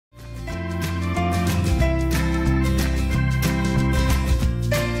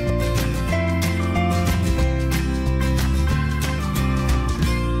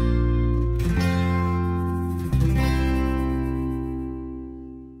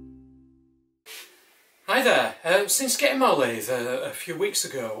Hi there. Since getting my lathe a few weeks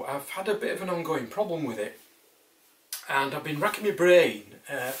ago, I've had a bit of an ongoing problem with it, and I've been racking my brain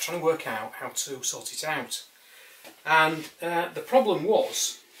trying to work out how to sort it out. And the problem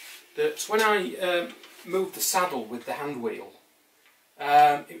was that when I moved the saddle with the hand wheel,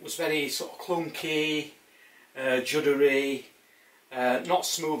 it was very sort of clunky, juddery, not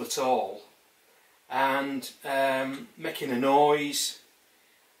smooth at all, and making a noise.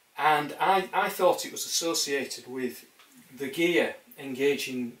 And I thought it was associated with the gear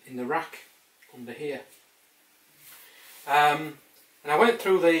engaging in the rack under here. And I went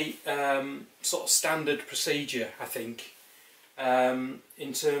through the sort of standard procedure, I think,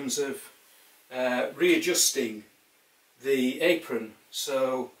 in terms of readjusting the apron.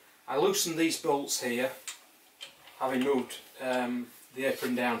 So I loosened these bolts here, having moved the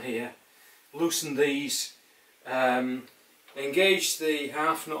apron down here, loosened these, engaged the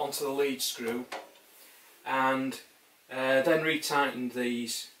half nut onto the lead screw, and then retightened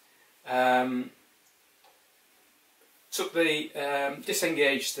these,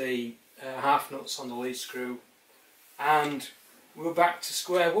 disengaged the half nuts on the lead screw, and we were back to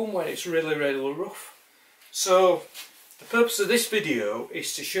square one when it's really rough. So the purpose of this video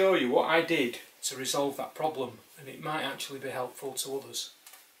is to show you what I did to resolve that problem, and it might actually be helpful to others.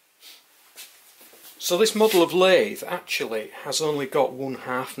 So this model of lathe actually has only got one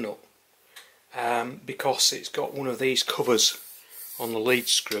half nut, because it's got one of these covers on the lead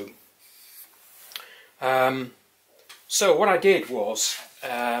screw. So what I did was,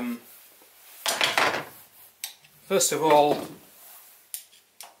 first of all,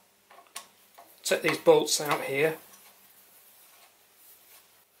 take these bolts out here.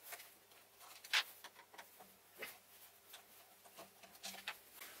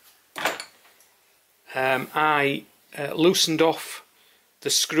 I loosened off the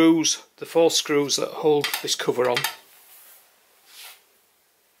screws, the 4 screws that hold this cover on.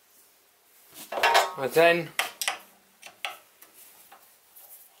 I then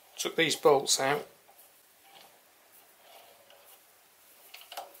took these bolts out,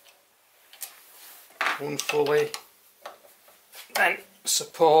 one fully, then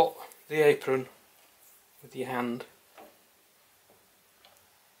support the apron with your hand.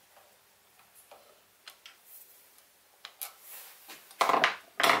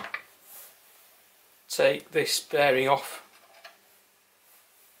 Take this bearing off,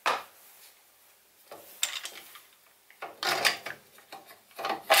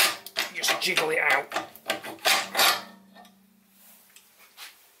 just jiggle it out,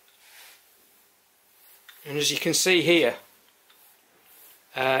 and as you can see here,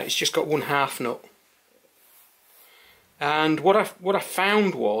 it's just got one half nut. And what I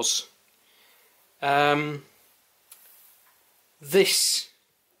found was this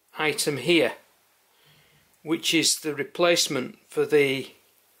item here, which is the replacement for the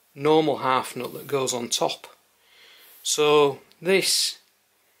normal half nut that goes on top. So this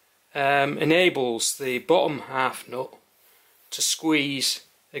enables the bottom half nut to squeeze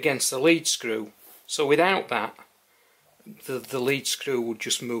against the lead screw. So without that, the lead screw would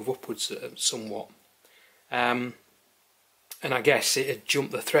just move upwards somewhat. And I guess it'd jump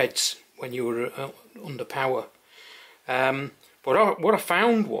the threads when you were under power. But what I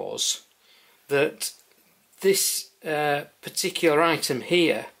found was that this particular item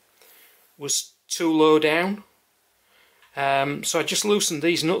here was too low down, so I just loosened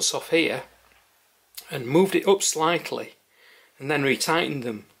these nuts off here and moved it up slightly and then retightened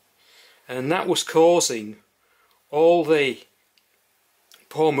them, and that was causing all the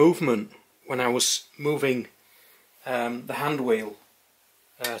poor movement when I was moving the hand wheel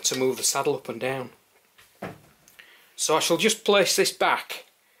to move the saddle up and down. So I shall just place this back,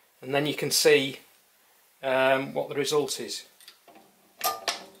 and then you can see what the result is.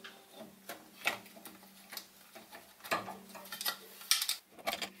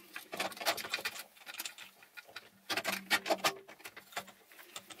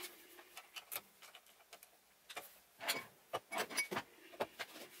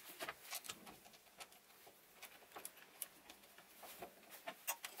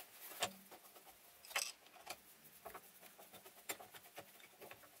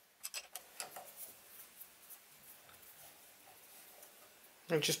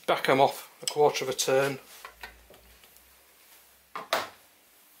 And just back them off a quarter of a turn.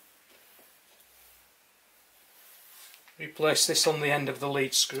 Replace this on the end of the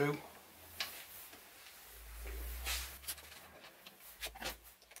lead screw.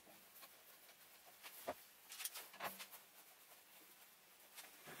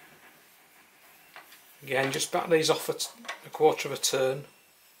 Again, just back these off a quarter of a turn.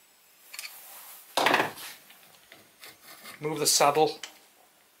 move the saddle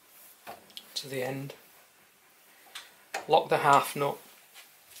to the end, lock the half nut,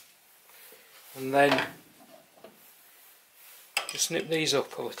 and then just snip these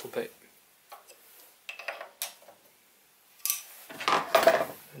up a little bit,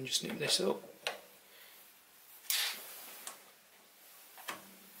 and just snip this up.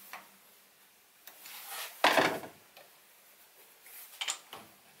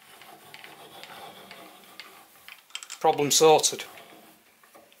 Problem sorted,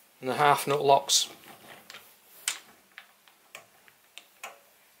 and the half nut locks.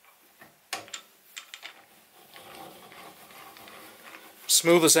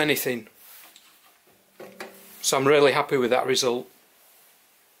 Smooth as anything, so I'm really happy with that result.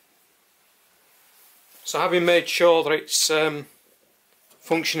 So having made sure that it's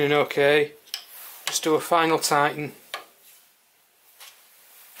functioning okay, just do a final tighten.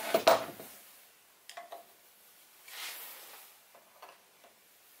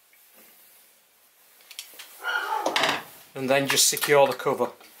 And then just secure the cover.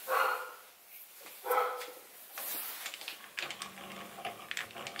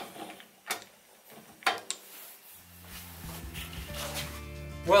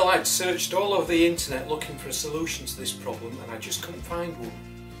 Well, I'd searched all over the internet looking for a solution to this problem and I just couldn't find one.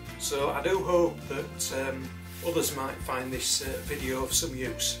 So I do hope that others might find this video of some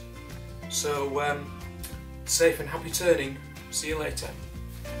use. So safe and happy turning. See you later.